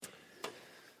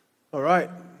All right.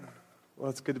 Well,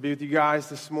 it's good to be with you guys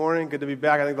this morning. Good to be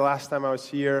back. I think the last time I was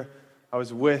here, I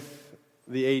was with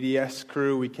the ADS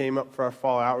crew. We came up for our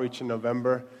fall outreach in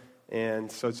November.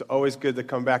 And so it's always good to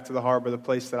come back to the Harbor, the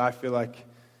place that I feel like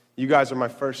you guys are my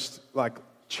first,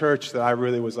 church that I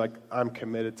really was I'm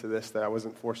committed to this, that I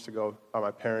wasn't forced to go by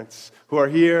my parents, who are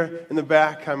here in the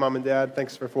back. Hi, Mom and Dad.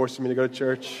 Thanks for forcing me to go to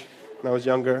church when I was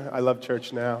younger. I love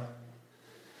church now.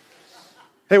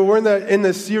 Hey, we're in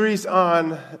the series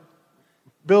on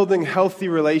building healthy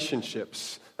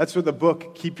relationships. That's what the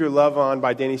book Keep Your Love On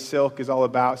by Danny Silk is all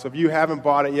about. So if you haven't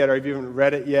bought it yet or if you haven't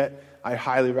read it yet, I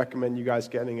highly recommend you guys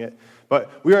getting it.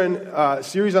 But we are in a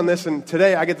series on this, and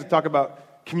today I get to talk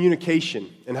about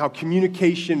communication and how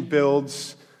communication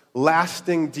builds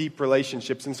lasting, deep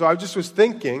relationships. And so I just was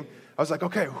thinking, I was like,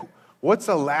 okay, what's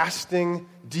a lasting,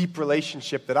 deep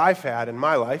relationship that I've had in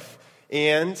my life?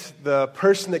 And the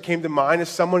person that came to mind is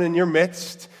someone in your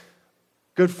midst,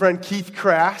 good friend Keith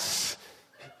Crass.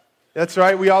 That's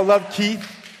right, we all love Keith.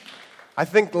 I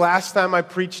think the last time I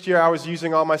preached here, I was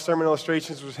using all my sermon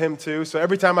illustrations with him too. So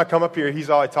every time I come up here, he's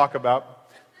all I talk about.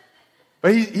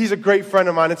 But he's a great friend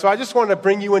of mine. And so I just wanted to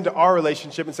bring you into our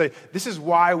relationship and say, this is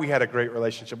why we had a great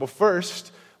relationship. Well,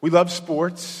 first, we love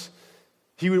sports.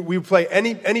 We would play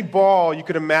any ball you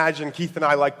could imagine. Keith and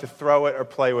I like to throw it or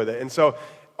play with it. And so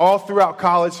all throughout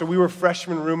college, so we were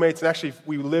freshman roommates, and actually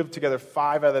we lived together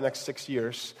 5 out of the next 6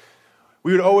 years.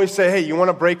 We would always say, hey, you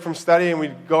want a break from studying? And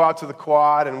we'd go out to the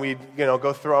quad, and we'd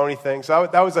go throw anything. So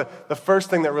that was the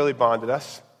first thing that really bonded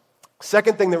us.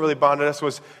 Second thing that really bonded us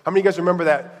was, how many of you guys remember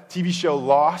that TV show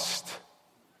Lost?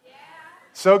 Yeah.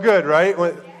 So good, right?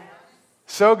 Yeah.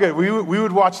 So good. We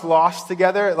would watch Lost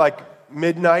together at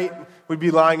midnight. We'd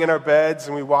be lying in our beds,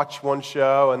 and we'd watch one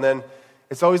show, and then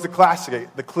it's always the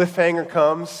classic. The cliffhanger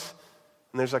comes,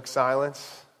 and there's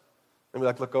silence. And we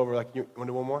look over, you want to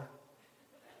do one more?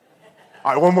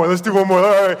 All right, one more. Let's do one more.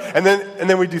 All right. And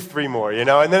then we do 3 more, And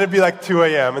then it'd be 2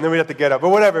 a.m., and then we'd have to get up. But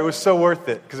whatever, it was so worth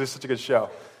it because it was such a good show.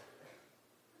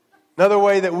 Another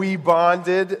way that we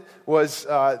bonded was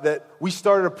that we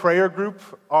started a prayer group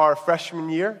our freshman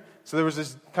year. So there was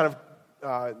this kind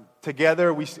of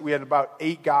together, we had about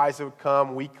 8 guys that would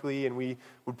come weekly, and we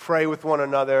would pray with one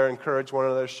another, encourage one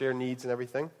another, share needs and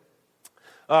everything.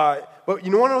 But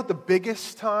you want to know what the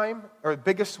biggest time or the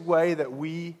biggest way that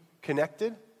we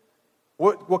connected?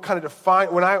 What kind of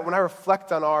defined, when I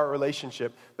reflect on our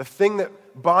relationship, the thing that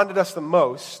bonded us the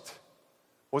most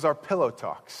was our pillow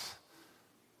talks.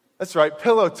 That's right,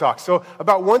 pillow talks. So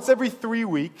about once every 3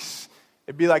 weeks,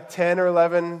 it'd be 10 or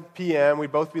 11 p.m.,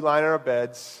 we'd both be lying in our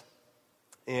beds,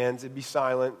 and it'd be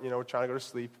silent, we're trying to go to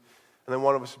sleep, and then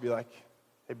one of us would be like,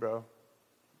 hey bro,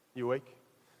 you awake?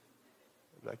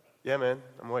 I'd be like, yeah man,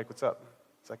 I'm awake, what's up?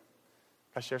 It's can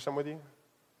I share something with you?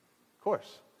 Of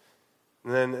course.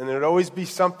 And there'd always be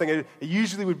something. It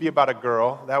usually would be about a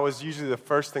girl. That was usually the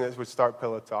first thing that would start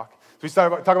pillow talk. So we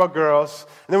talk about girls,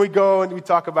 and then we go and we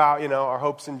talk about our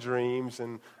hopes and dreams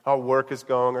and how work is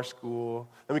going, our school.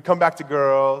 Then we come back to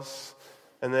girls,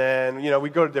 and then we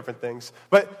go to different things.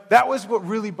 But that was what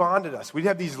really bonded us. We'd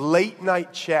have these late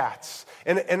night chats,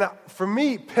 and for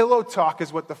me, pillow talk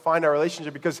is what defined our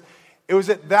relationship because it was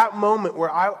at that moment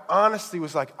where I honestly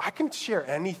was I can share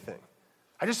anything.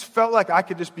 I just felt like I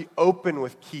could just be open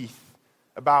with Keith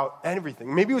about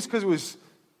everything. Maybe it was because it was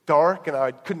dark and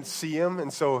I couldn't see him,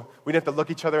 and so we didn't have to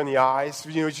look each other in the eyes.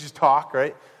 We just talk,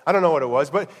 right? I don't know what it was,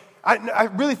 but I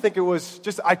really think it was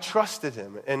just I trusted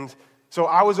him. And so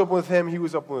I was open with him, he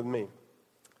was open with me.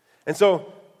 And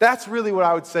so that's really what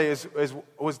I would say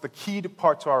was the key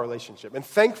part to our relationship. And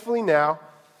thankfully now,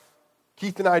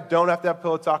 Keith and I don't have to have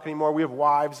pillow talk anymore. We have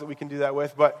wives that we can do that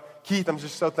with. But Keith, I'm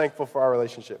just so thankful for our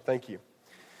relationship. Thank you.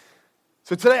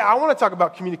 So today I want to talk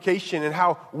about communication and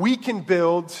how we can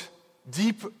build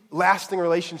deep, lasting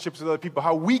relationships with other people,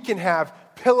 how we can have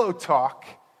pillow talk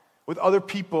with other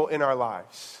people in our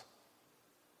lives,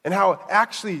 and how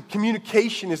actually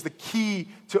communication is the key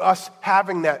to us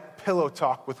having that pillow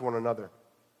talk with one another.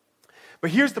 But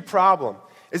here's the problem,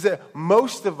 is that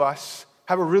most of us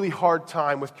have a really hard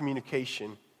time with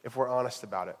communication if we're honest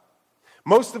about it.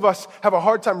 Most of us have a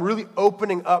hard time really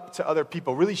opening up to other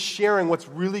people, really sharing what's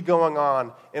really going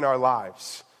on in our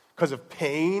lives because of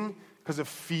pain, because of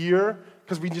fear,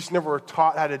 because we just never were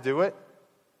taught how to do it.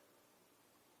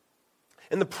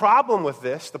 And the problem with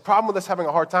us having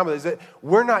a hard time with it, is that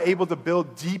we're not able to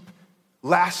build deep,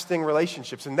 lasting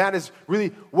relationships. And that is really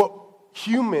what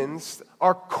humans,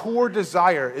 our core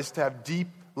desire is to have deep,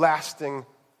 lasting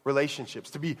relationships,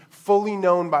 to be fully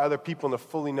known by other people and to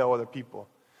fully know other people.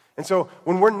 And so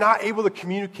when we're not able to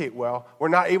communicate well, we're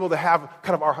not able to have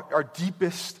kind of our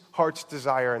deepest heart's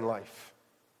desire in life.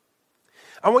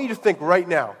 I want you to think right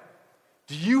now,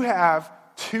 do you have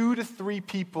 2 to 3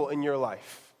 people in your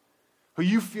life who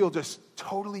you feel just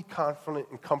totally confident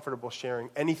and comfortable sharing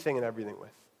anything and everything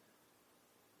with?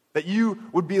 That you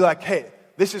would be like, hey,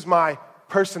 this is my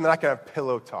person that I can have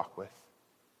pillow talk with.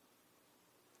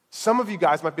 Some of you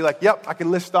guys might be like, yep, I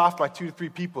can list off my 2 to 3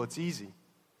 people. It's easy.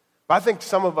 But I think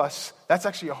some of us, that's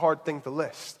actually a hard thing to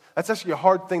list. That's actually a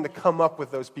hard thing to come up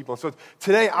with those people. So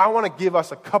today I want to give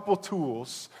us a couple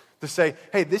tools to say,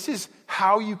 hey, this is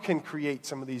how you can create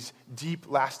some of these deep,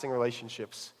 lasting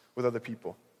relationships with other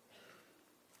people.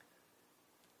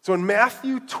 So in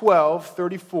Matthew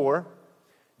 12:34,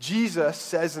 Jesus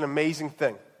says an amazing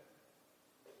thing.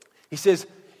 He says,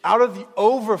 out of the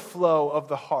overflow of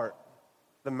the heart,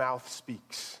 the mouth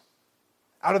speaks.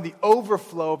 Out of the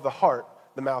overflow of the heart,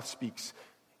 the mouth speaks.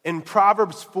 In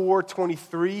Proverbs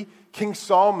 4:23, King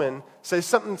Solomon says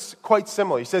something quite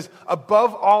similar. He says,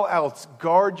 above all else,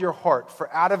 guard your heart,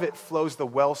 for out of it flows the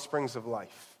well springs of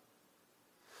life.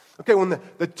 Okay, when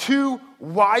the 2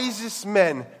 wisest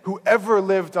men who ever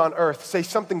lived on earth say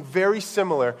something very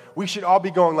similar, we should all be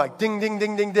going like, ding, ding,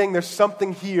 ding, ding, ding. There's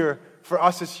something here for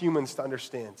us as humans to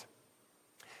understand.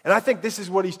 And I think this is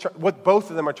what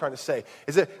both of them are trying to say,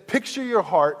 is that picture your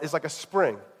heart is like a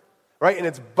spring, right? And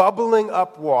it's bubbling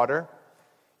up water.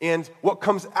 And what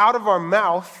comes out of our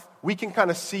mouth, we can kind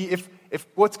of see if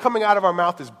what's coming out of our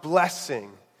mouth is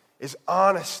blessing, is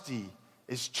honesty,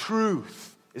 is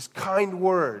truth, is kind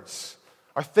words,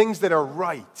 are things that are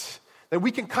right. That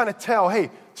we can kind of tell, hey,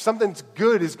 something's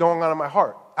good is going on in my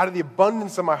heart. Out of the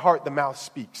abundance of my heart, the mouth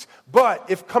speaks. But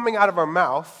if coming out of our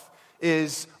mouth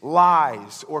is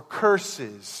lies or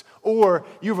curses, or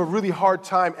you have a really hard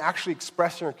time actually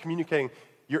expressing or communicating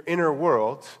your inner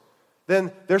world,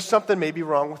 then there's something maybe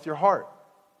wrong with your heart.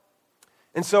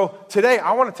 And so today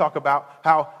I want to talk about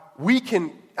how we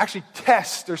can actually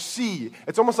test or see.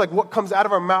 It's almost like what comes out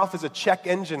of our mouth is a check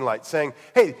engine light saying,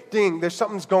 hey, ding, there's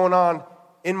something's going on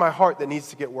in my heart that needs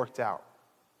to get worked out.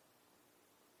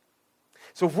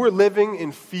 So if we're living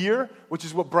in fear, which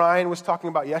is what Brian was talking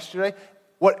about yesterday,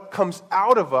 what comes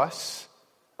out of us,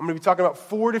 I'm going to be talking about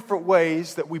 4 different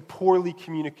ways that we poorly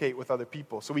communicate with other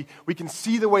people. So we can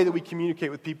see the way that we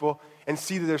communicate with people and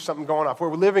see that there's something going on. If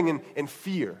we're living in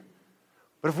fear.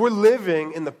 But if we're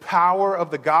living in the power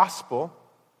of the gospel,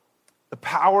 the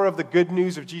power of the good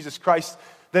news of Jesus Christ,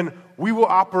 then we will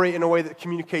operate in a way that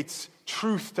communicates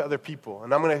truth to other people.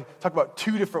 And I'm going to talk about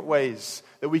 2 different ways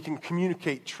that we can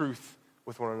communicate truth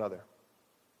with one another.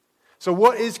 So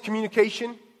what is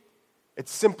communication?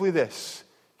 It's simply this.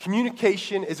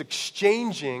 Communication is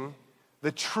exchanging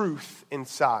the truth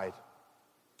inside.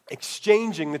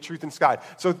 Exchanging the truth inside.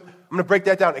 So I'm going to break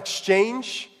that down.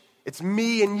 Exchange, it's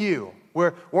me and you.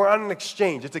 We're on an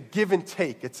exchange. It's a give and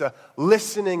take. It's a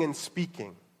listening and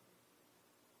speaking.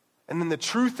 And then the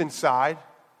truth inside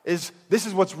is this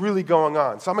is what's really going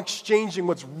on. So I'm exchanging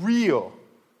what's real,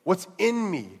 what's in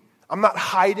me. I'm not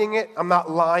hiding it. I'm not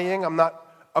lying. I'm not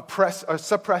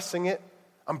suppressing it.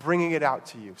 I'm bringing it out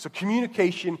to you. So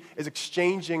communication is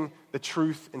exchanging the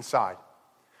truth inside.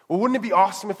 Well, wouldn't it be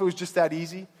awesome if it was just that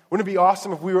easy? Wouldn't it be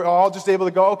awesome if we were all just able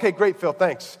to go, okay, great, Phil,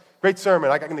 thanks. Great sermon.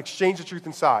 I can exchange the truth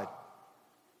inside.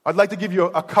 I'd like to give you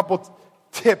a couple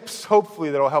tips,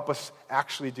 hopefully, that will help us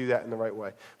actually do that in the right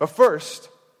way. But first,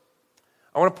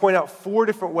 I want to point out 4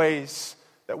 different ways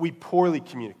that we poorly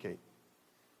communicate.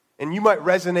 And you might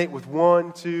resonate with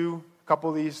 1, 2, a couple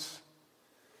of these.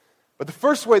 But the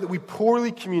first way that we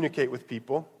poorly communicate with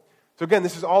people, so again,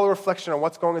 this is all a reflection on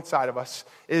what's going inside of us,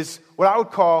 is what I would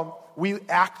call we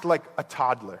act like a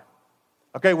toddler.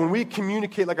 Okay, when we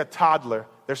communicate like a toddler,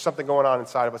 there's something going on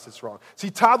inside of us that's wrong.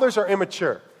 See, toddlers are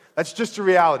immature. That's just a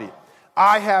reality.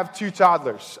 I have 2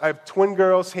 toddlers. I have twin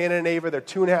girls, Hannah and Ava. They're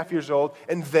 2.5 years old,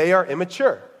 and they are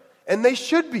immature. And they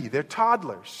should be. They're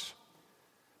toddlers.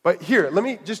 But here, let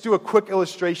me just do a quick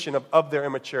illustration of their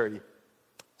immaturity.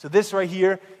 So this right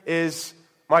here is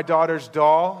my daughter's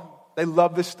doll. They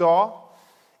love this doll.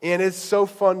 And it's so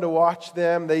fun to watch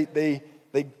them. They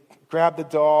grab the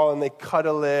doll and they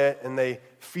cuddle it and they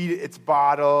feed it its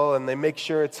bottle and they make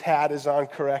sure its hat is on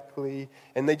correctly.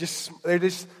 And they're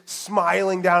just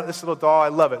smiling down at this little doll. I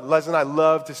love it. Les and I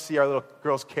love to see our little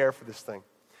girls care for this thing.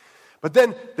 But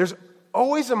then there's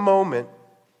always a moment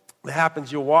that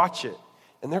happens. You'll watch it.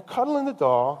 And they're cuddling the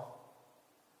doll.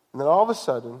 And then all of a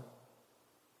sudden,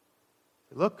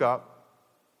 they look up.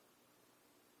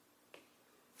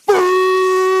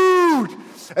 Food!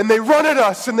 And they run at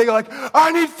us and they're like,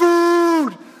 I need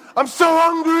food! I'm so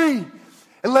hungry!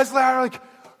 And Leslie and I are like,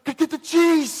 get the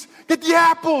cheese! Get the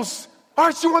apples! All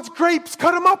right, she wants grapes.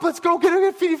 Cut them up. Let's go. Get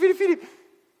her. Feed it.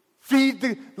 Feed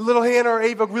the little Hannah or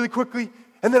Ava really quickly.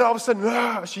 And then all of a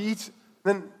sudden, she eats.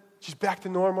 Then she's back to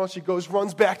normal. She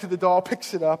runs back to the doll,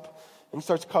 picks it up, and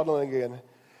starts cuddling again.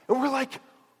 And we're like,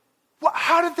 what?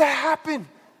 How did that happen?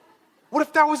 What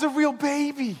if that was a real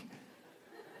baby?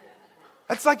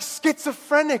 That's like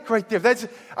schizophrenic right there.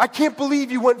 I can't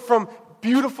believe you went from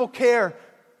beautiful care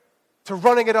to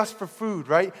running at us for food,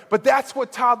 right? But that's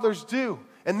what toddlers do.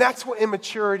 And that's what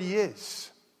immaturity is.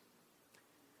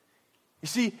 You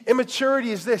see,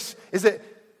 immaturity is that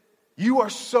you are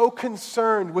so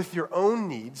concerned with your own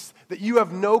needs that you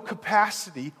have no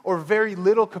capacity or very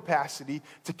little capacity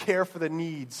to care for the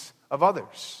needs of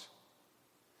others.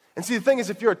 And see, the thing is,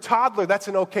 if you're a toddler, that's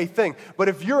an okay thing. But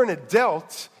if you're an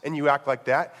adult and you act like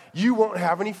that, you won't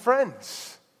have any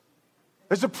friends.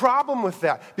 There's a problem with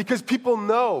that because people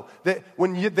know that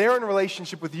when they're in a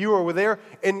relationship with you or when they're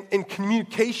in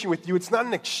communication with you, it's not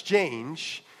an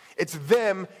exchange. It's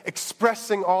them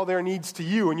expressing all their needs to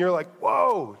you. And you're like,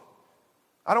 whoa,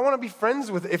 I don't want to be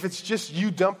friends with it if it's just you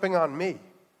dumping on me,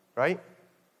 right?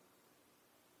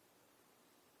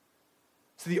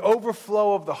 So the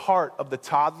overflow of the heart of the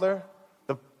toddler,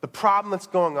 the problem that's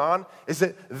going on is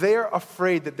that they're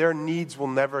afraid that their needs will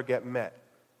never get met.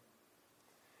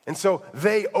 And so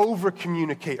they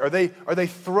over-communicate, or they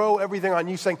throw everything on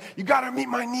you saying, you got to meet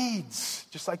my needs,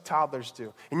 just like toddlers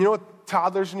do. And you know what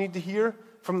toddlers need to hear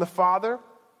from the father?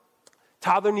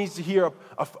 Toddler needs to hear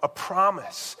a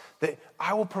promise that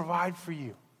I will provide for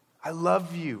you. I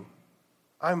love you.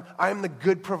 I'm the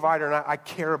good provider, and I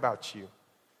care about you.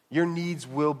 Your needs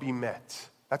will be met.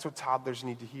 That's what toddlers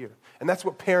need to hear. And that's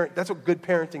what good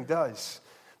parenting does.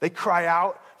 They cry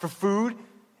out for food,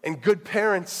 and good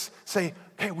parents say,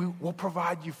 okay, we'll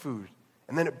provide you food.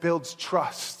 And then it builds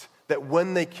trust that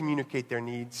when they communicate their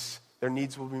needs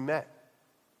will be met.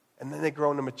 And then they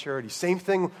grow into maturity. Same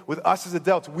thing with us as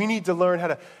adults. We need to learn how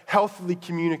to healthily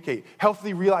communicate,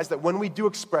 healthily realize that when we do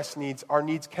express needs, our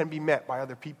needs can be met by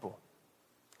other people.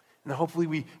 And hopefully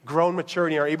we grow in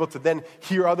maturity and are able to then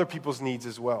hear other people's needs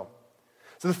as well.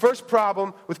 So the first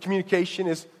problem with communication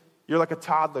is you're like a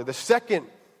toddler. The second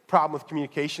problem with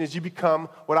communication is you become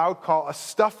what I would call a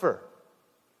stuffer.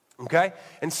 Okay?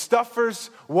 And stuffers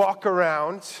walk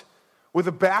around with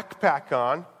a backpack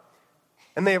on,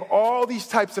 and they have all these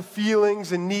types of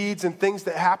feelings and needs and things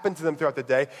that happen to them throughout the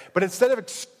day. But instead of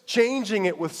exchanging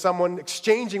it with someone,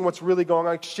 exchanging what's really going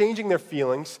on, exchanging their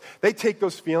feelings, they take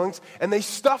those feelings and they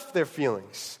stuff their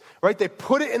feelings, right? They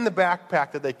put it in the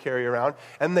backpack that they carry around,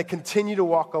 and they continue to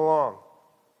walk along.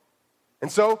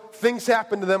 And so things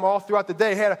happen to them all throughout the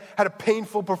day. Had a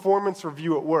painful performance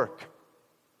review at work.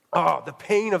 Oh, the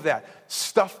pain of that.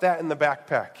 Stuff that in the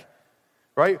backpack.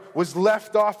 Right? Was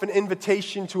left off an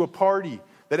invitation to a party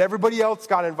that everybody else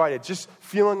got invited, just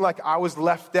feeling like I was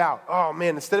left out. Oh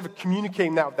man, instead of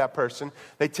communicating that with that person,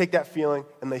 they take that feeling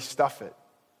and they stuff it.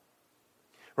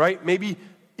 Right? Maybe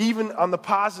even on the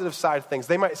positive side of things,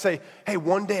 they might say, hey,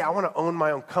 one day I want to own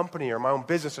my own company or my own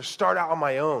business or start out on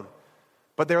my own.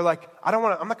 But they're like, I'm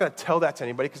not going to tell that to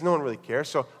anybody because no one really cares,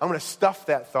 so I'm going to stuff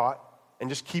that thought and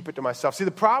just keep it to myself. See,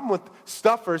 the problem with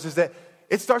stuffers is that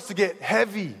it starts to get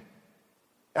heavy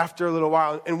after a little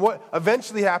while. And what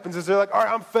eventually happens is they're like, all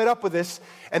right, I'm fed up with this.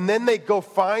 And then they go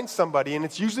find somebody, and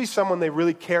it's usually someone they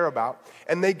really care about.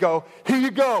 And they go, here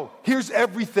you go, here's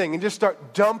everything. And just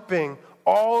start dumping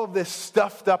all of this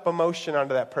stuffed up emotion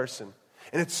onto that person.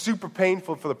 And it's super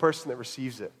painful for the person that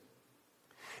receives it.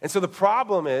 And so the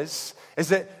problem is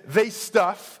that they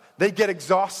stuff, they get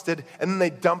exhausted, and then they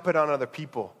dump it on other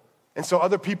people. And so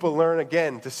other people learn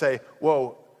again to say,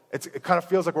 whoa, it kind of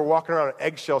feels like we're walking around on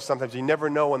eggshells sometimes. You never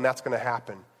know when that's going to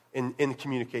happen in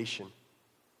communication.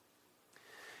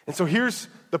 And so here's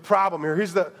the problem here.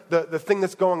 Here's the thing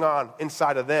that's going on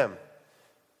inside of them.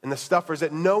 And the stuffers,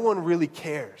 that no one really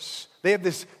cares. They have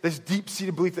this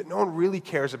deep-seated belief that no one really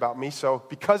cares about me. So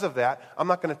because of that, I'm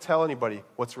not going to tell anybody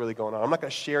what's really going on. I'm not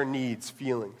going to share needs,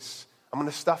 feelings. I'm going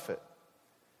to stuff it.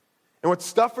 And what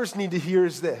stuffers need to hear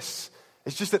is this.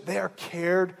 It's just that they are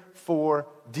cared for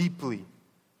deeply.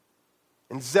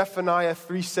 In Zephaniah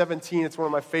 3:17, it's one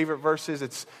of my favorite verses.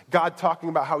 It's God talking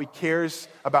about how he cares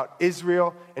about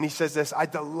Israel. And he says this, I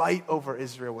delight over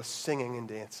Israel with singing and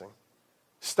dancing.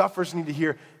 Stuffers need to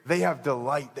hear they have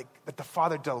delight, that the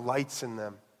Father delights in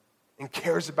them and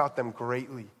cares about them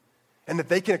greatly. And that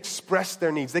they can express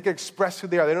their needs. They can express who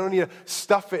they are. They don't need to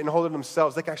stuff it and hold it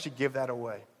themselves. They can actually give that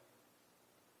away.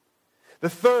 The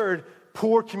third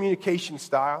poor communication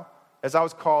style, as I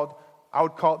would call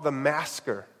it the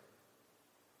masker.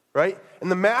 Right? And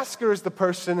the masker is the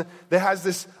person that has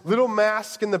this little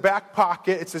mask in the back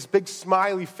pocket. It's this big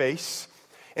smiley face.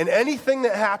 And anything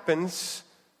that happens,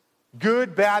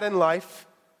 good, bad in life,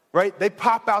 right? They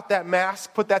pop out that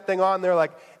mask, put that thing on, they're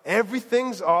like,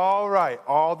 everything's all right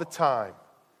all the time,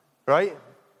 right?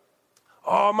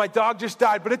 Oh, my dog just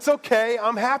died, but it's okay,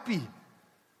 I'm happy.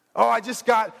 Oh, I just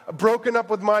got broken up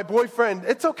with my boyfriend.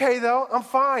 It's okay though, I'm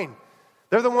fine.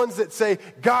 They're the ones that say,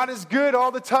 God is good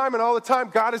all the time, and all the time,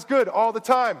 God is good all the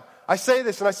time. I say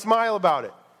this and I smile about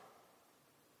it.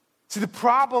 See, the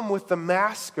problem with the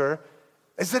masker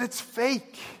is that it's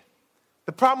fake.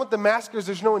 The problem with the masker is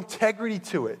there's no integrity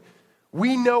to it.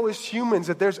 We know as humans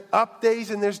that there's up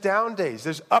days and there's down days.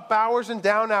 There's up hours and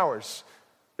down hours.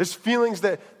 There's feelings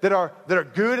that are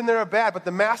good and that are bad, but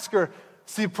the masker,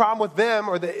 see, the problem with them,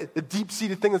 or the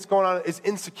deep-seated thing that's going on, is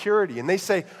insecurity. And they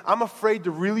say, I'm afraid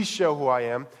to really show who I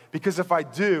am, because if I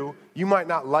do, you might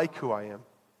not like who I am.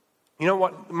 You know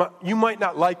what? You might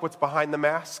not like what's behind the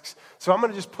masks, so I'm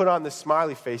going to just put on this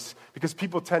smiley face, because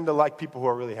people tend to like people who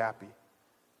are really happy.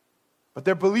 But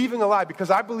they're believing a lie,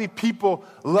 because I believe people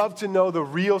love to know the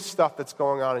real stuff that's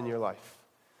going on in your life.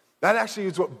 That actually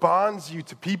is what bonds you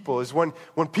to people, is when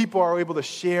people are able to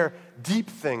share deep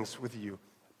things with you,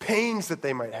 pains that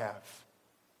they might have.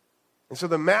 And so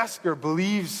the masker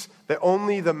believes that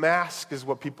only the mask is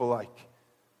what people like.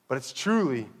 But it's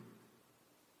truly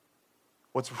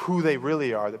who they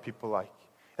really are that people like.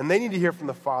 And they need to hear from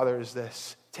the Father is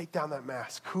this: take down that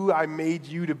mask. Who I made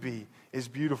you to be is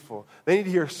beautiful. They need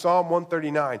to hear Psalm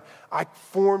 139. I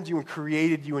formed you and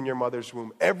created you in your mother's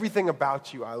womb. Everything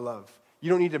about you I love. You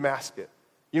don't need to mask it.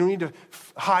 You don't need to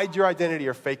hide your identity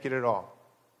or fake it at all.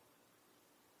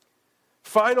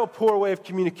 Final poor way of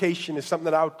communication is something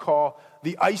that I would call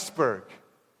the iceberg.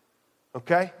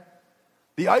 Okay?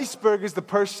 The iceberg is the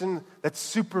person that's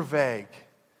super vague.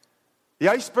 The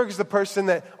iceberg is the person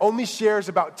that only shares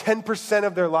about 10%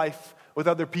 of their life with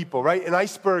other people, right? An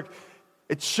iceberg,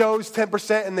 it shows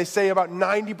 10%, and they say about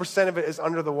 90% of it is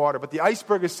under the water. But the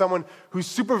iceberg is someone who's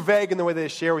super vague in the way they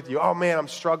share with you. Oh man, I'm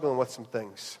struggling with some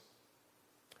things.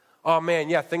 Oh man,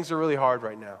 yeah, things are really hard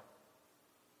right now.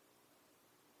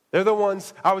 They're the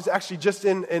ones, I was actually just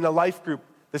in a life group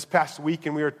this past week,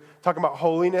 and we were talking about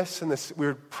holiness, and we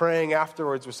were praying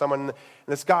afterwards with someone, and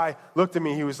this guy looked at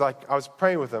me, he was like, I was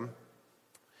praying with him,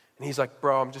 and he's like,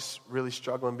 bro, I'm just really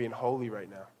struggling being holy right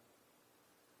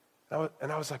now.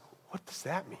 And I was like, what does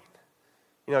that mean?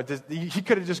 You know, he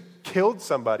could have just killed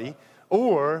somebody,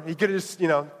 or he could have just,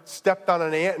 stepped on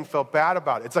an ant and felt bad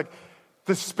about it. It's like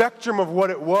the spectrum of what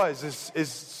it was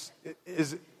is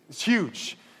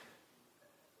huge.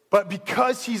 But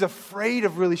because he's afraid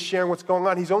of really sharing what's going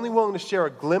on, he's only willing to share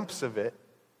a glimpse of it.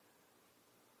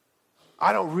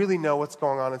 I don't really know what's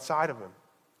going on inside of him.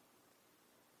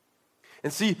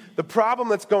 And see, the problem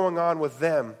that's going on with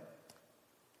them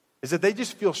is that they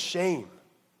just feel shame.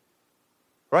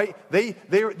 Right? They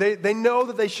know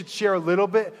that they should share a little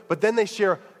bit, but then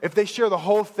if they share the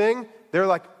whole thing, they're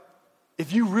like,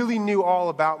 if you really knew all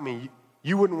about me,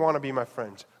 you wouldn't want to be my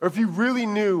friend. Or if you really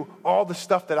knew all the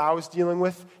stuff that I was dealing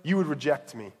with, you would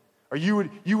reject me. Or you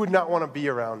would not want to be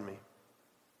around me.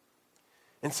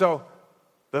 And so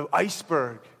the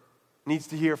iceberg needs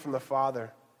to hear from the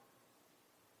Father.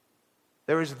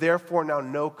 There is therefore now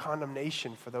no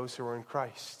condemnation for those who are in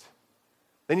Christ.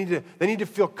 They need to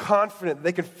feel confident that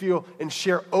they can feel and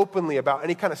share openly about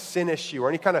any kind of sin issue or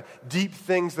any kind of deep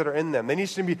things that are in them. They need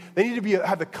to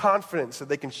have the confidence that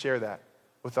they can share that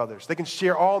with others. They can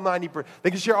share all 90%.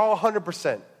 They can share all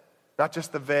 100%, not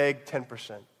just the vague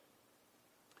 10%.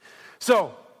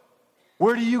 So,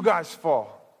 where do you guys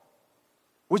fall?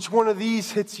 Which one of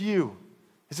these hits you?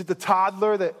 Is it the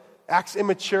toddler that acts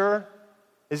immature?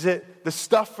 Is it the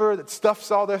stuffer that stuffs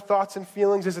all their thoughts and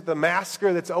feelings? Is it the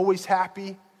masker that's always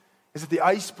happy? Is it the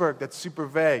iceberg that's super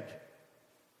vague?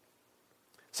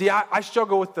 See, I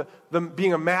struggle with the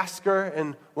being a masker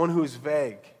and one who's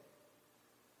vague.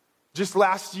 Just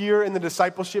last year in the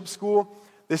discipleship school,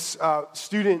 this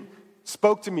student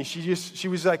spoke to me. She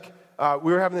was like,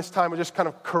 we were having this time of just kind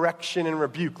of correction and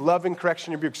rebuke, loving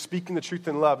correction and rebuke, speaking the truth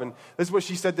in love. And this is what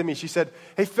she said to me. She said,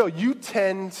 hey, Phil, you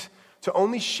tend to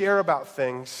only share about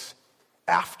things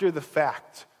after the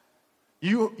fact.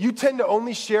 You tend to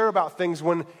only share about things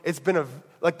when it's been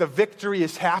like the victory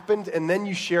has happened, and then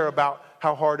you share about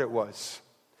how hard it was.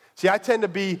 See, I tend to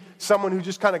be someone who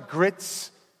just kind of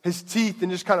grits his teeth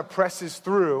and just kind of presses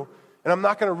through, and I'm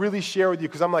not going to really share with you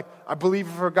because I'm like, I believe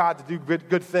for God to do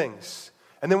good things.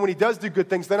 And then when he does do good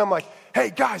things, then I'm like,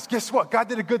 hey guys, guess what? God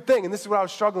did a good thing, and this is what I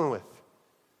was struggling with.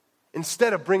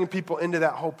 Instead of bringing people into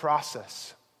that whole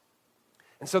process.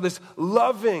 And so this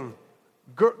loving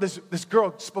girl, this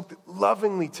girl spoke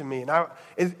lovingly to me, and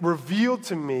it revealed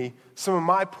to me some of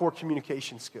my poor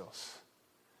communication skills.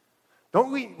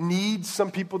 Don't we need some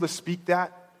people to speak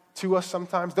that to us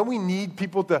sometimes? Don't we need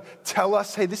people to tell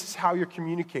us, hey, this is how you're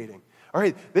communicating? Or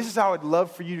hey, this is how I'd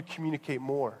love for you to communicate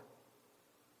more.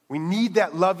 We need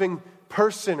that loving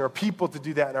person or people to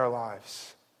do that in our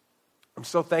lives. I'm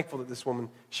so thankful that this woman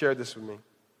shared this with me.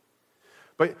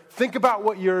 But think about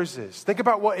what yours is. Think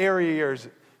about what area yours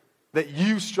that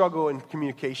you struggle in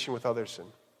communication with others in.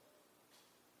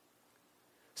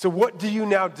 So what do you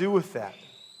now do with that?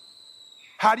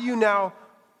 How do you now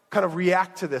kind of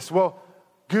react to this? Well,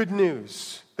 good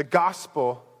news. The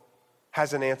gospel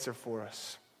has an answer for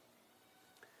us.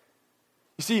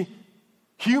 You see,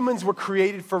 humans were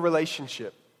created for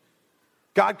relationship.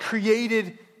 God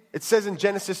created, it says in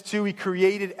Genesis 2, he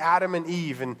created Adam and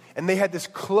Eve, and they had this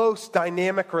close,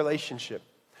 dynamic relationship.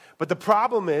 But the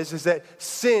problem is that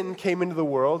sin came into the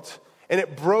world, and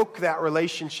it broke that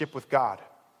relationship with God.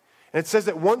 And it says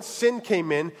that once sin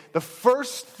came in, the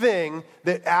first thing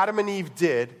that Adam and Eve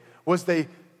did was they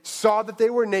saw that they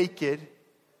were naked,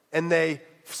 and they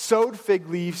sewed fig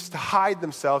leaves to hide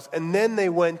themselves, and then they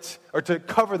went, or to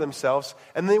cover themselves,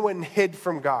 and they went and hid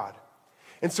from God.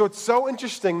 And so it's so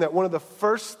interesting that one of the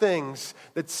first things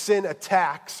that sin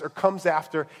attacks or comes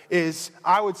after is,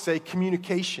 I would say,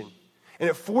 communication. And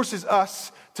it forces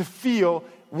us to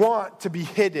want to be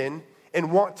hidden,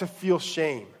 and want to feel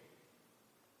shame.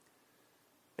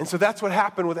 And so that's what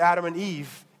happened with Adam and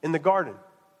Eve in the garden.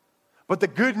 But the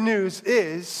good news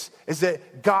is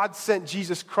that God sent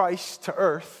Jesus Christ to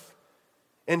earth,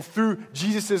 and through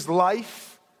Jesus'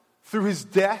 life, through his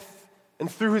death,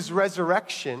 and through his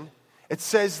resurrection, it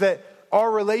says that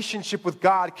our relationship with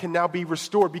God can now be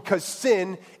restored because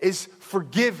sin is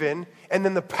forgiven, and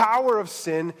then the power of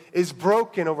sin is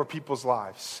broken over people's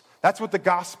lives. That's what the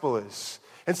gospel is.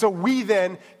 And so we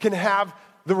then can have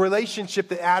the relationship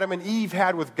that Adam and Eve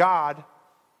had with God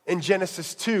in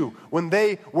Genesis 2, when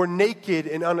they were naked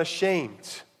and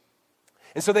unashamed.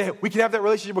 And so we can have that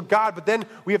relationship with God, but then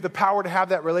we have the power to have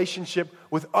that relationship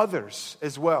with others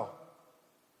as well.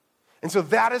 And so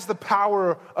that is the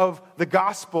power of the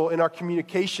gospel in our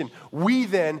communication. We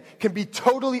then can be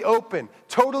totally open,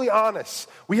 totally honest.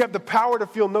 We have the power to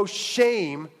feel no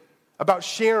shame about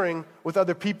sharing with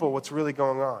other people what's really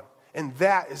going on. And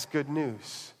that is good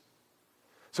news.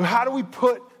 So how do we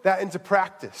put that into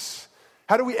practice?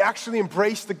 How do we actually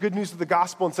embrace the good news of the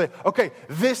gospel and say, okay,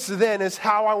 this then is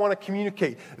how I want to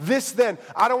communicate. This then,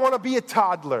 I don't want to be a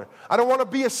toddler. I don't want to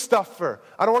be a stuffer.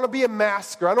 I don't want to be a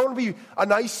masker. I don't want to be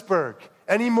an iceberg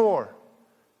anymore.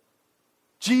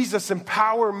 Jesus,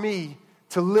 empower me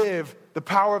to live the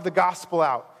power of the gospel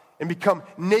out and become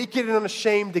naked and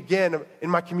unashamed again in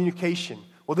my communication.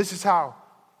 Well, this is how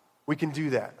we can do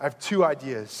that. I have two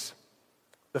ideas.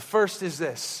 The first is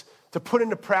this, to put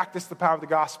into practice the power of the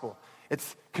gospel.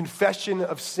 It's confession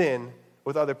of sin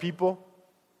with other people.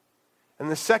 And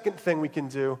the second thing we can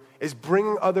do is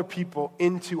bringing other people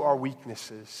into our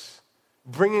weaknesses,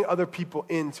 bringing other people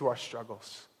into our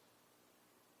struggles.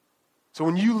 So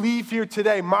when you leave here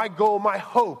today, my goal, my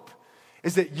hope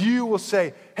is that you will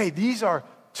say, hey, these are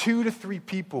 2 to 3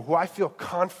 people who I feel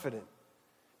confident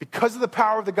because of the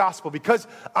power of the gospel, because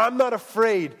I'm not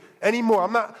afraid anymore.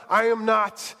 I am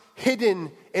not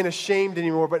hidden and ashamed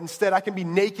anymore, but instead I can be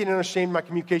naked and ashamed in my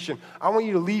communication. I want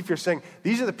you to leave here saying,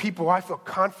 these are the people who I feel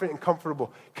confident and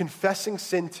comfortable confessing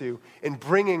sin to and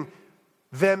bringing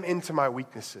them into my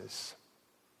weaknesses.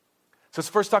 So let's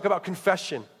first talk about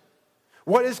confession.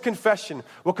 What is confession?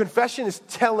 Well, confession is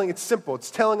it's simple. It's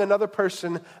telling another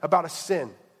person about a sin,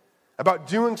 about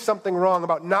doing something wrong,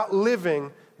 about not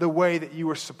living the way that you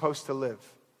were supposed to live.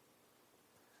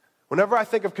 Whenever I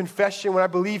think of confession, when I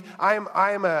believe,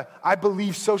 I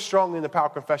believe so strongly in the power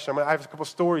of confession. I have a couple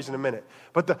stories in a minute.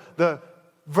 But the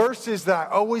verses that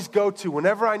I always go to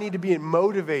whenever I need to be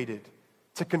motivated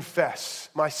to confess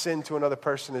my sin to another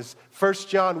person is 1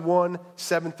 John 1,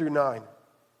 7 through 9.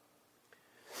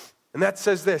 And that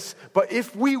says this, but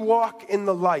if we walk in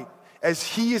the light as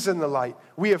he is in the light,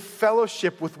 we have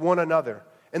fellowship with one another.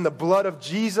 And the blood of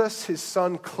Jesus, his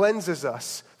son, cleanses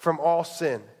us from all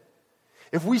sin.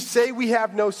 If we say we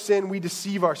have no sin, we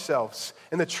deceive ourselves,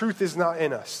 and the truth is not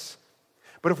in us.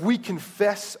 But if we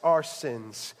confess our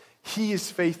sins, he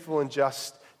is faithful and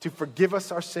just to forgive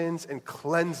us our sins and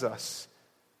cleanse us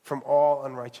from all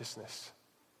unrighteousness.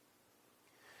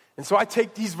 And so I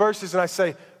take these verses and I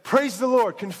say, praise the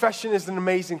Lord, confession is an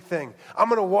amazing thing. I'm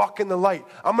going to walk in the light.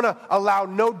 I'm going to allow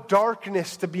no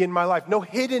darkness to be in my life, no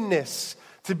hiddenness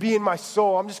to be in my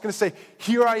soul. I'm just going to say,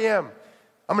 here I am.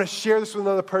 I'm going to share this with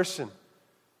another person.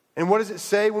 And what does it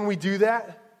say when we do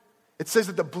that? It says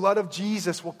that the blood of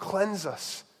Jesus will cleanse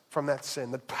us from that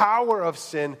sin. The power of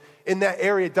sin in that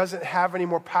area doesn't have any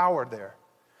more power there.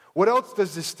 What else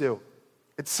does this do?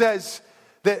 It says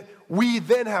that we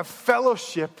then have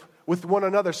fellowship with one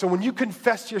another. So when you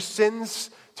confess your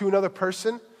sins to another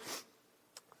person,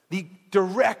 the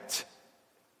direct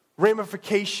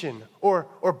ramification or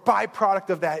byproduct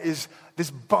of that is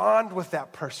this bond with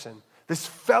that person, this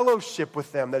fellowship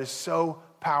with them that is so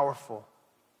powerful.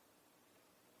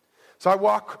 So I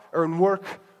walk or work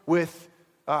with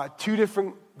two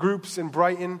different groups in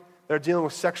Brighton that are dealing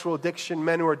with sexual addiction,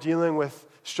 men who are dealing with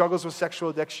struggles with sexual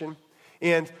addiction.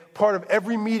 And part of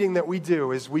every meeting that we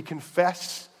do is we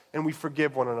confess and we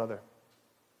forgive one another.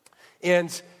 And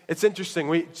it's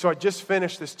interesting. So I just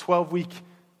finished this 12-week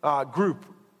group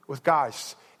with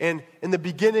guys. And in the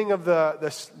beginning of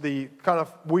the kind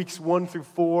of weeks 1 through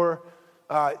 4,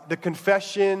 the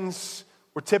confessions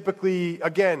were typically,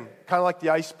 again, kind of like the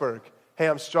iceberg. Hey,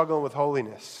 I'm struggling with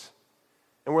holiness.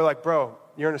 And we're like, bro,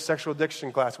 you're in a sexual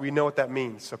addiction class. We know what that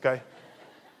means, okay?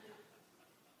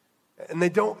 And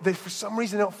they for some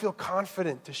reason, don't feel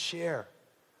confident to share.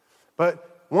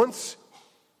 But once,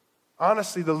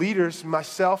 honestly, the leaders,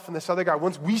 myself and this other guy,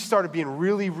 once we started being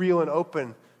really real and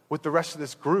open with the rest of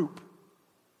this group,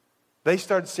 they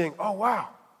started saying, oh, wow,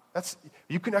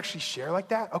 you can actually share like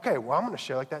that? Okay, well, I'm going to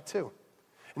share like that too.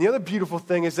 And the other beautiful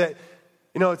thing is that,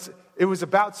 it was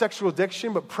about sexual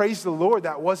addiction, but praise the Lord,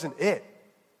 that wasn't it.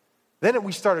 Then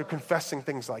we started confessing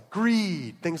things like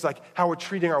greed, things like how we're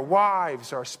treating our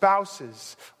wives, our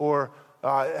spouses, or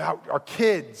our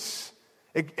kids.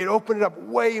 It opened it up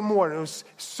way more, and it was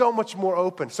so much more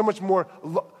open, so much more,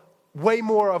 way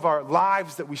more of our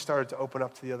lives that we started to open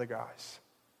up to the other guys.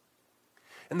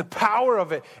 And the power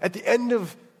of it, at the end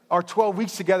of our 12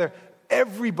 weeks together,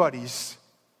 everybody's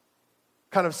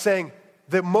kind of saying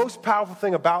the most powerful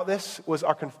thing about this was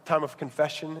our time of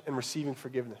confession and receiving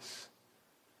forgiveness.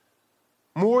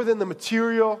 More than the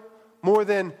material, more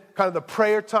than kind of the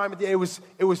prayer time at the end,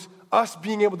 it was us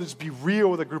being able to just be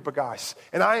real with a group of guys.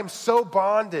 And I am so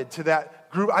bonded to that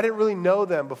group. I didn't really know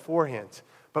them beforehand.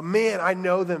 But man, I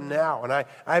know them now. And I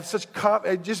have such,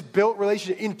 I just built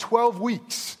relationship. In 12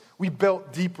 weeks, we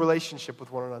built deep relationship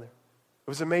with one another. It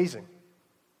was amazing.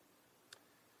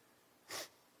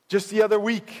 Just the other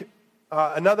week,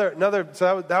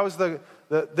 so that was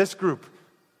this group.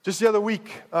 Just the other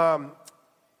week,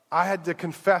 I had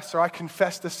to I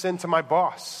confessed a sin to my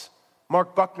boss.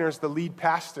 Mark Buckner is the lead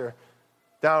pastor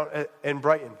down in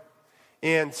Brighton.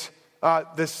 And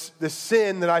this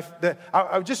sin that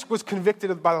I just was convicted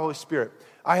of by the Holy Spirit.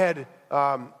 I had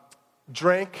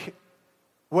drank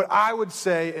what I would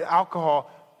say alcohol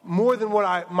more than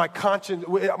what my conscience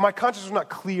was not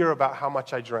clear about how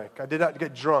much I drank. I did not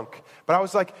get drunk. But I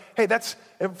was like, hey,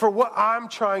 for what I'm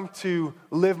trying to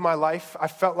live my life, I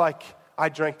felt like I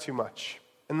drank too much.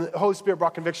 And the Holy Spirit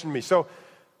brought conviction to me. So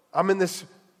I'm in this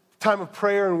time of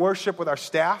prayer and worship with our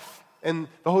staff, and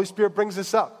the Holy Spirit brings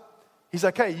this up. He's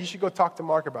like, hey, you should go talk to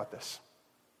Mark about this.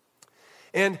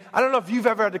 And I don't know if you've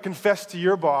ever had to confess to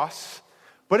your boss,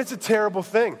 but it's a terrible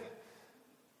thing.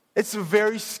 It's a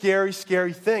very scary,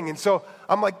 scary thing. And so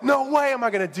I'm like, no way am I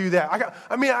going to do that.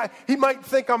 He might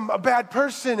think I'm a bad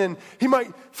person, and he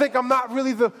might think I'm not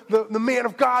really the man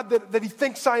of God that he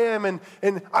thinks I am, and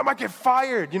I might get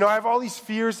fired. I have all these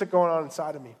fears that are going on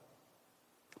inside of me.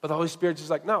 But the Holy Spirit's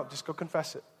just like, no, just go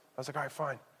confess it. I was like, all right,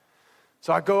 fine.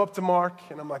 So I go up to Mark,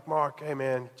 and I'm like, Mark, hey,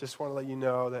 man, just want to let you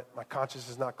know that my conscience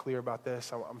is not clear about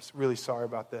this. I'm really sorry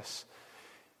about this.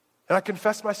 And I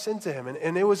confessed my sin to him,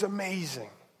 and it was amazing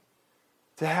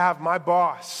to have my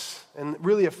boss and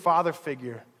really a father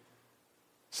figure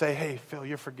say, hey, Phil,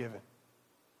 you're forgiven.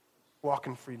 Walk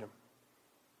in freedom.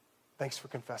 Thanks for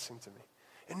confessing to me.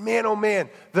 And man, oh man,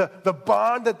 the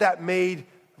bond that made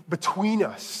between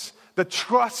us, the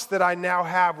trust that I now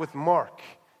have with Mark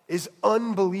is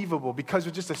unbelievable because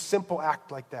of just a simple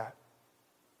act like that.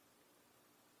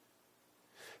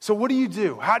 So what do you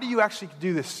do? How do you actually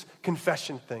do this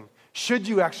confession thing? Should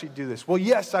you actually do this? Well,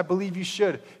 yes, I believe you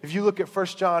should. If you look at 1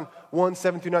 John 1,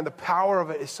 7-9, the power of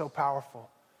it is so powerful.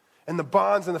 And the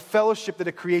bonds and the fellowship that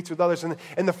it creates with others, and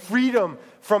the freedom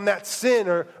from that sin,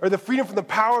 or the freedom from the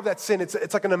power of that sin,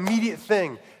 it's like an immediate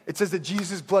thing. It says that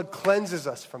Jesus' blood cleanses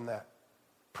us from that.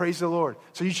 Praise the Lord.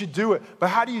 So you should do it. But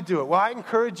how do you do it? Well, I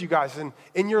encourage you guys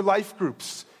in your life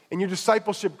groups, in your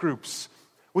discipleship groups,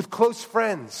 with close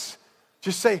friends,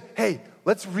 just say, hey,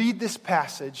 let's read this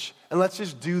passage and let's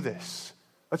just do this.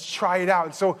 Let's try it out.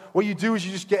 And so what you do is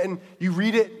you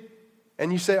read it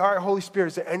and you say, all right, Holy Spirit,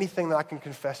 is there anything that I can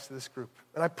confess to this group?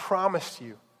 And I promise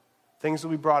you, things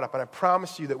will be brought up. And I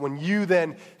promise you that when you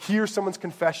then hear someone's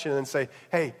confession and say,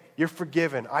 hey, you're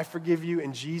forgiven. I forgive you,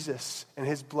 and Jesus and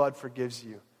his blood forgives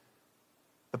you.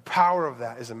 The power of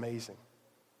that is amazing.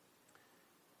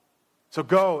 So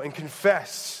go and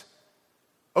confess.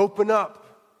 Open up.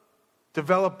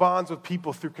 Develop bonds with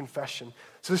people through confession.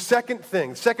 So the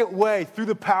second way through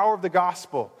the power of the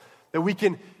gospel that we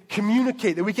can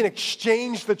communicate, that we can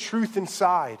exchange the truth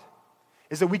inside,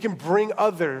 is that we can bring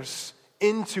others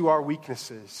into our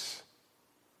weaknesses.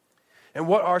 And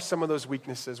what are some of those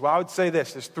weaknesses? Well, I would say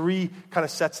this. There's three kind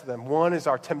of sets of them. One is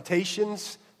our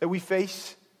temptations that we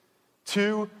face.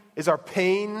 Two is our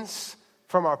pains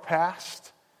from our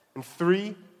past. And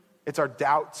three, it's our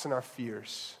doubts and our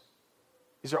fears.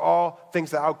 These are all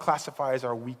things that I would classify as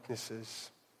our weaknesses.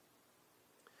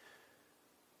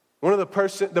 One of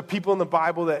the people in the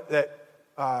Bible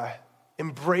that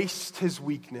embraced his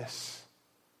weakness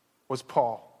was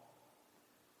Paul.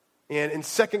 And in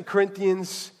 2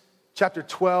 Corinthians chapter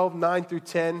 12, 9 through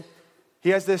 10,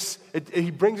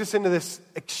 he brings us into this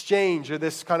exchange or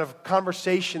this kind of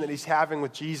conversation that he's having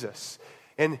with Jesus.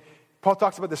 And Paul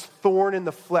talks about this thorn in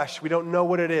the flesh. We don't know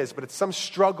what it is, but it's some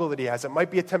struggle that he has. It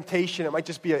might be a temptation. It might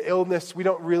just be an illness. We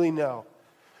don't really know.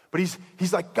 But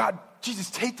he's like, God, Jesus,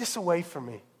 take this away from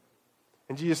me.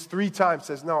 And Jesus 3 times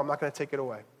says, no, I'm not going to take it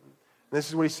away. And this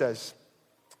is what he says.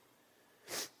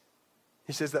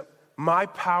 He says that my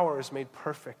power is made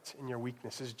perfect in your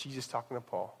weakness. This is Jesus talking to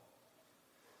Paul.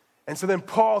 And so then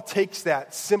Paul takes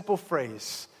that simple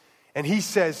phrase and he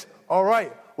says, all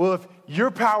right, well, if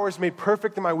your power is made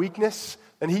perfect in my weakness,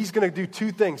 then he's going to do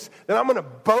two things. Then I'm going to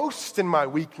boast in my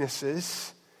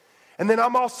weaknesses, and then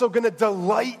I'm also going to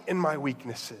delight in my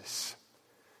weaknesses.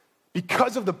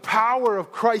 Because of the power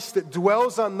of Christ that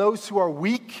dwells on those who are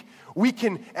weak, we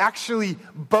can actually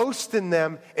boast in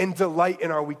them and delight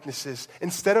in our weaknesses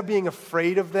instead of being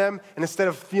afraid of them and instead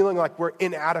of feeling like we're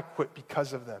inadequate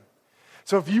because of them.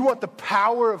 So if you want the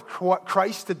power of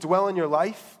Christ to dwell in your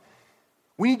life,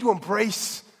 we need to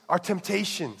embrace our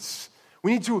temptations.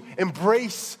 We need to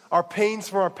embrace our pains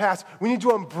from our past. We need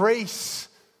to embrace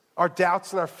our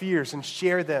doubts and our fears and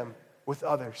share them with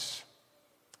others.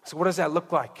 So what does that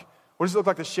look like? What does it look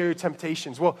like to share your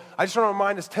temptations? Well, I just want to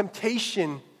remind us,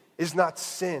 temptation is not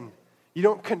sin. You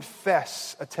don't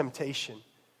confess a temptation.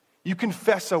 You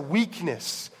confess a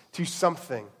weakness to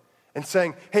something and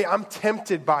saying, hey, I'm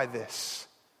tempted by this.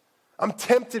 I'm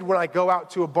tempted when I go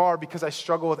out to a bar because I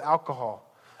struggle with alcohol.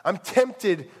 I'm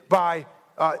tempted by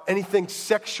anything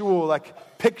sexual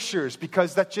like pictures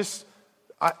because that just,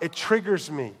 it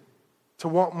triggers me to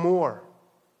want more.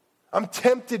 I'm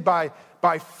tempted by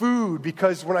food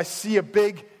because when I see a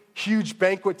big, huge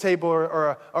banquet table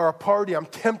or a party, I'm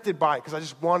tempted by it because I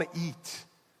just want to eat.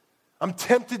 I'm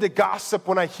tempted to gossip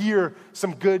when I hear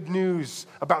some good news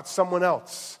about someone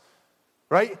else,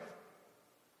 right?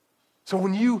 So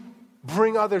when you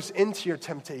bring others into your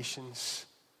temptations,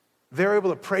 they're able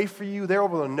to pray for you. They're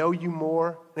able to know you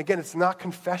more. And again, it's not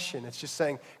confession. It's just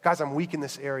saying, guys, I'm weak in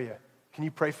this area. Can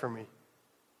you pray for me?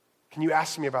 Can you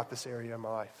ask me about this area in my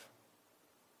life?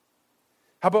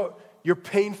 How about your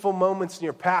painful moments in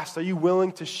your past? Are you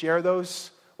willing to share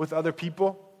those with other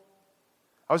people?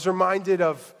 I was reminded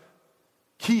of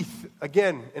Keith,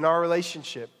 again, in our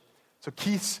relationship. So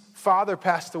Keith's father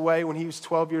passed away when he was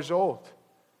 12 years old.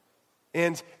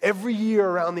 And every year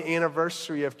around the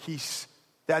anniversary of Keith's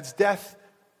dad's death,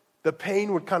 the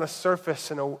pain would kind of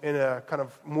surface in a kind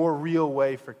of more real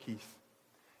way for Keith.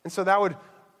 And so that would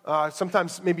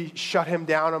sometimes maybe shut him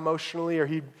down emotionally, or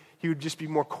he would just be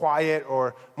more quiet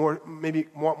or maybe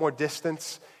want more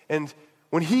distance. And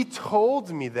when he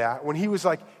told me that, when he was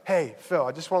like, hey, Phil,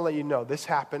 I just want to let you know this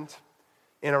happened.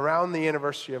 And around the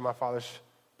anniversary of my father's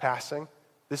passing,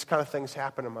 this kind of things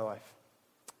happened in my life.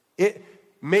 It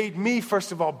made me,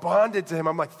 first of all, bonded to him.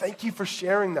 I'm like, thank you for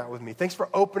sharing that with me. Thanks for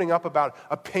opening up about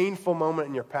a painful moment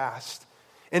in your past.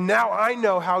 And now I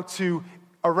know how to,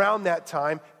 around that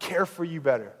time, care for you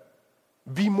better.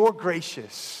 Be more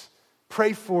gracious.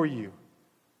 Pray for you.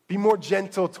 Be more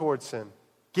gentle towards him.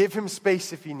 Give him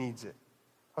space if he needs it.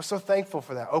 I was so thankful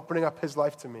for that, opening up his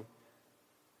life to me.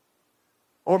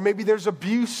 Or maybe there's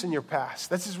abuse in your past.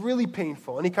 This is really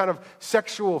painful. Any kind of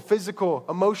sexual, physical,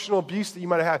 emotional abuse that you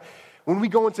might have had. When we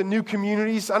go into new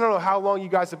communities, I don't know how long you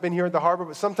guys have been here at the Harbor,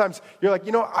 but sometimes you're like,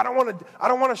 I don't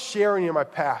want to share any of my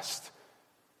past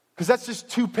because that's just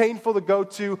too painful to go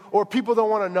to, or people don't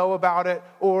want to know about it,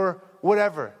 or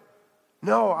whatever.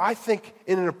 No, I think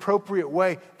in an appropriate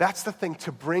way, that's the thing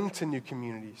to bring to new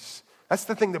communities. That's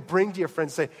the thing to bring to your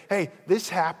friends. Say, hey, this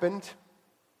happened.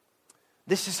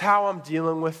 This is how I'm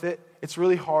dealing with it. It's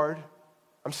really hard.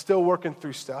 I'm still working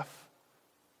through stuff.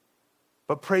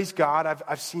 But praise God,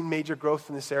 I've seen major growth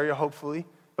in this area, hopefully.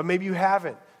 But maybe you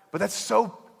haven't. But that's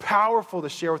so powerful to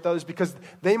share with others because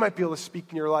they might be able to speak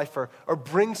in your life or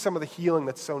bring some of the healing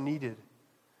that's so needed.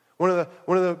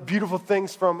 One of the beautiful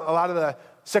things from a lot of the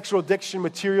sexual addiction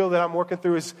material that I'm working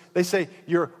through is they say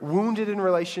you're wounded in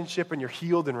relationship and you're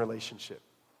healed in relationship.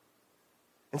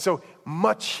 And so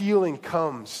much healing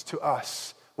comes to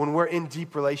us when we're in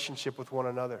deep relationship with one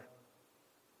another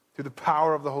through the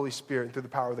power of the Holy Spirit and through the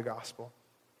power of the gospel.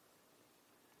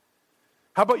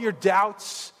 How about your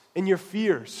doubts and your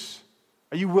fears?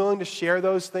 Are you willing to share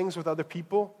those things with other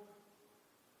people?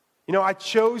 You know, I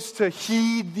chose to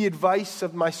heed the advice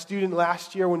of my student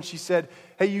last year when she said,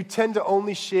 hey, you tend to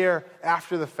only share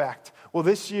after the fact. Well,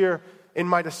 this year in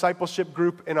my discipleship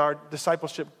group, in our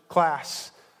discipleship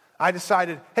class, I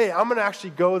decided, hey, I'm going to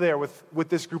actually go there with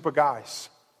this group of guys.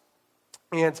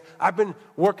 And I've been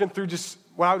working through just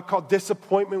what I would call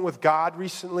disappointment with God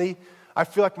recently. I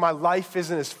feel like my life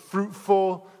isn't as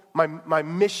fruitful. My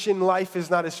mission life is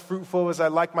not as fruitful as I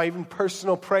like. My even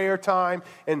personal prayer time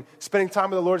and spending time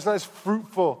with the Lord is not as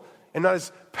fruitful and not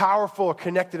as powerful or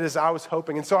connected as I was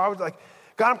hoping. And so I was like,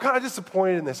 God, I'm kind of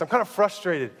disappointed in this. I'm kind of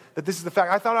frustrated that this is the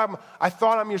fact. I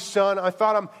thought I'm your son. I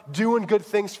thought I'm doing good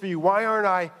things for you. Why aren't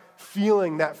I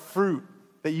feeling that fruit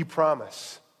that you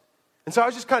promise? And so I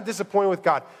was just kind of disappointed with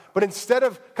God. But instead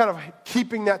of kind of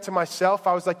keeping that to myself,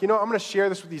 I was like, I'm going to share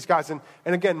this with these guys. And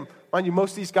again, mind you,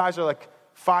 most of these guys are like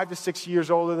 5 to 6 years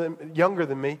younger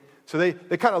than me. So they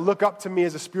kind of look up to me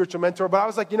as a spiritual mentor. But I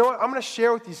was like, you know what? I'm going to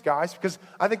share with these guys because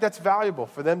I think that's valuable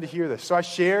for them to hear this. So I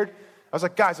shared. I was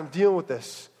like, guys, I'm dealing with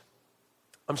this.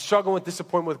 I'm struggling with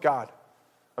disappointment with God.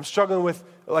 I'm struggling with,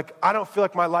 I don't feel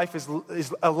like my life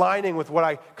is aligning with what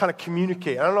I kind of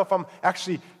communicate. I don't know if I'm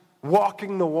actually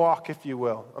walking the walk, if you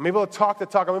will. I'm able to talk the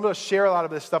talk. I'm able to share a lot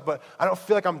of this stuff, but I don't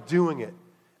feel like I'm doing it.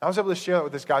 I was able to share that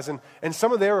with these guys. And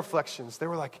some of their reflections, they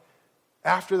were like,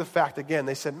 after the fact, again,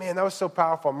 they said, man, that was so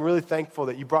powerful. I'm really thankful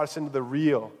that you brought us into the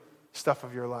real stuff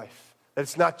of your life. That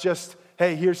it's not just,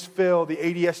 hey, here's Phil,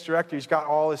 the ADS director. He's got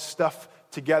all his stuff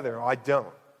together. Oh, I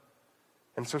don't.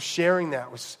 And so sharing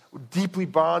that was deeply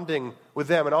bonding with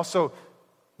them. And also,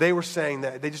 they were saying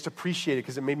that they just appreciated it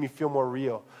because it made me feel more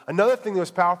real. Another thing that was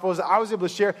powerful is I was able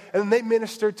to share, and then they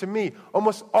ministered to me.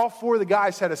 Almost all 4 of the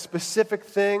guys had a specific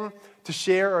thing to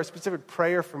share or a specific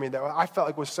prayer for me that I felt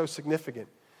like was so significant.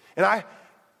 And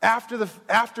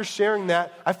after sharing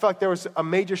that, I felt like there was a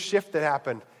major shift that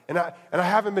happened. And I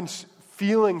haven't been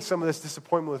feeling some of this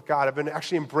disappointment with God. I've been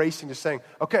actually embracing, just saying,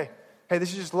 okay, hey,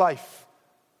 this is just life.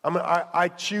 I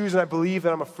choose and I believe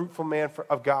that I'm a fruitful man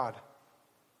of God.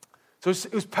 So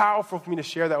it was powerful for me to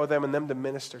share that with them and them to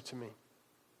minister to me.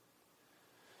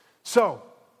 So,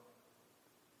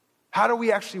 how do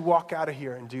we actually walk out of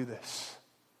here and do this?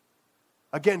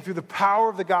 Again, through the power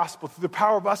of the gospel, through the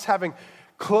power of us having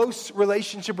close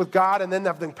relationship with God and then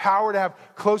having the power to have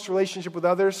close relationship with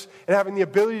others and having the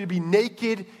ability to be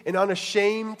naked and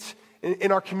unashamed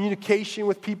in our communication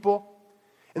with people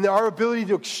and our ability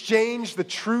to exchange the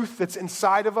truth that's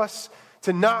inside of us,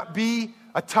 to not be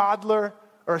a toddler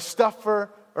or a stuffer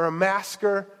or a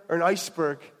masker or an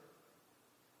iceberg.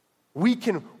 We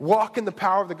can walk in the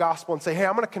power of the gospel and say, hey,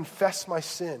 I'm going to confess my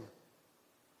sin.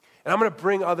 And I'm going to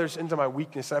bring others into my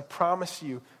weakness. And I promise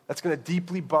you that's going to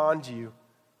deeply bond you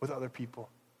with other people.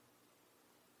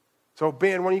 So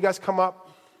band, why don't you guys come up?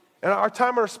 And our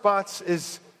time of response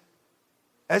is,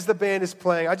 as the band is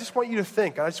playing, I just want you to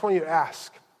think, I just want you to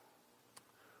ask,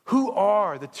 who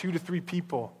are the 2 to 3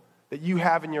 people that you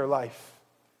have in your life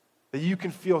that you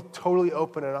can feel totally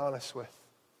open and honest with?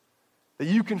 That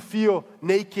you can feel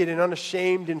naked and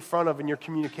unashamed in front of in your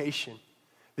communication?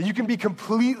 That you can be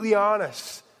completely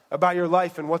honest about your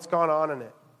life and what's gone on in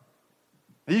it?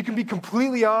 That you can be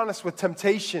completely honest with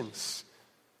temptations,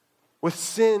 with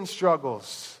sin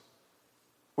struggles,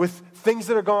 with things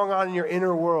that are going on in your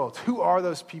inner world? Who are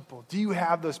those people? Do you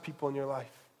have those people in your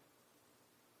life?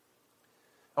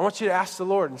 I want you to ask the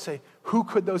Lord and say, who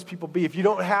could those people be? If you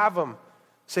don't have them,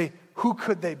 say, who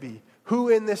could they be? Who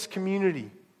in this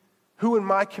community, who in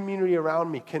my community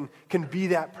around me can be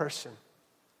that person?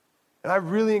 And I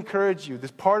really encourage you,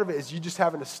 this part of it is you just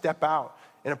having to step out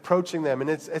and approaching them. And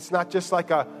it's not just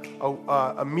like a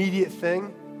immediate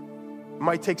thing. It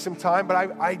might take some time, but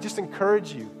I just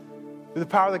encourage you, through the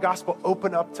power of the gospel,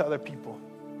 open up to other people.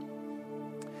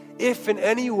 If in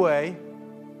any way,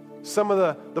 some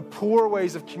of the poor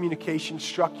ways of communication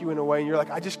struck you in a way and you're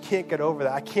like, I just can't get over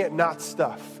that. I can't not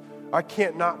stuff. I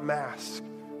can't not mask.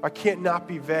 I can't not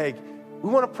be vague. We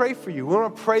want to pray for you. We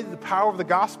want to pray that the power of the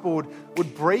gospel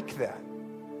would break that.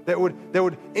 That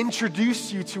would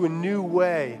introduce you to a new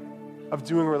way of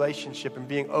doing relationship and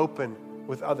being open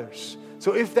with others.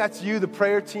 So if that's you, the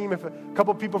prayer team, if a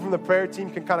couple people from the prayer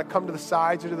team can kind of come to the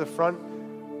sides or to the front,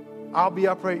 I'll be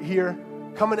up right here.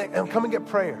 Come and get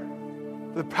prayer.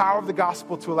 the power of the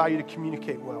gospel to allow you to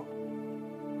communicate well.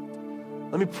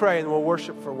 Let me pray and we'll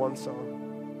worship for one song.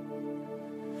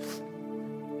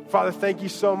 Father, thank you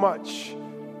so much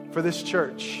for this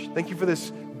church. Thank you for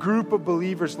this group of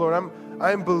believers, Lord.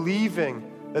 I'm believing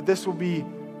that this will be,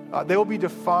 they will be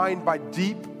defined by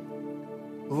deep,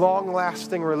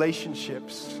 long-lasting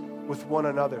relationships with one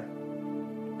another.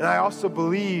 And I also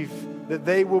believe that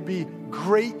they will be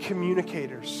great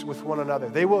communicators with one another.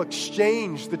 They will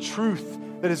exchange the truth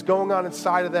that is going on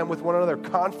inside of them with one another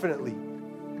confidently.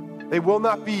 They will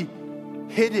not be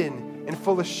hidden and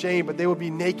full of shame, but they will be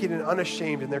naked and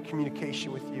unashamed in their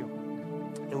communication with you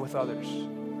and with others.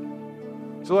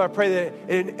 So Lord, I pray that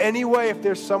in any way, if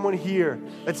there's someone here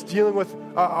that's dealing with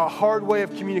a hard way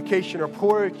of communication or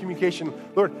poor way of communication,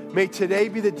 Lord, may today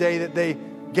be the day that they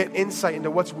get insight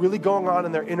into what's really going on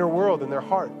in their inner world, in their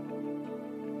heart.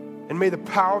 And may the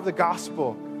power of the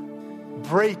gospel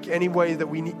break any way that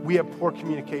we have poor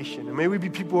communication. And may we be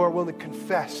people who are willing to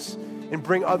confess and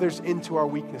bring others into our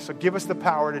weakness. So give us the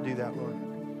power to do that, Lord.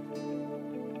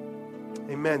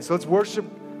 Amen. So let's worship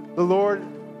the Lord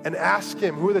and ask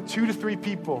him, who are the 2 to 3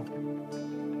 people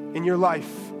in your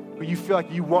life who you feel like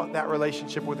you want that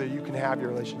relationship with or you can have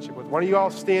your relationship with? Why don't you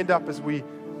all stand up as we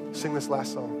sing this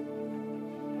last song?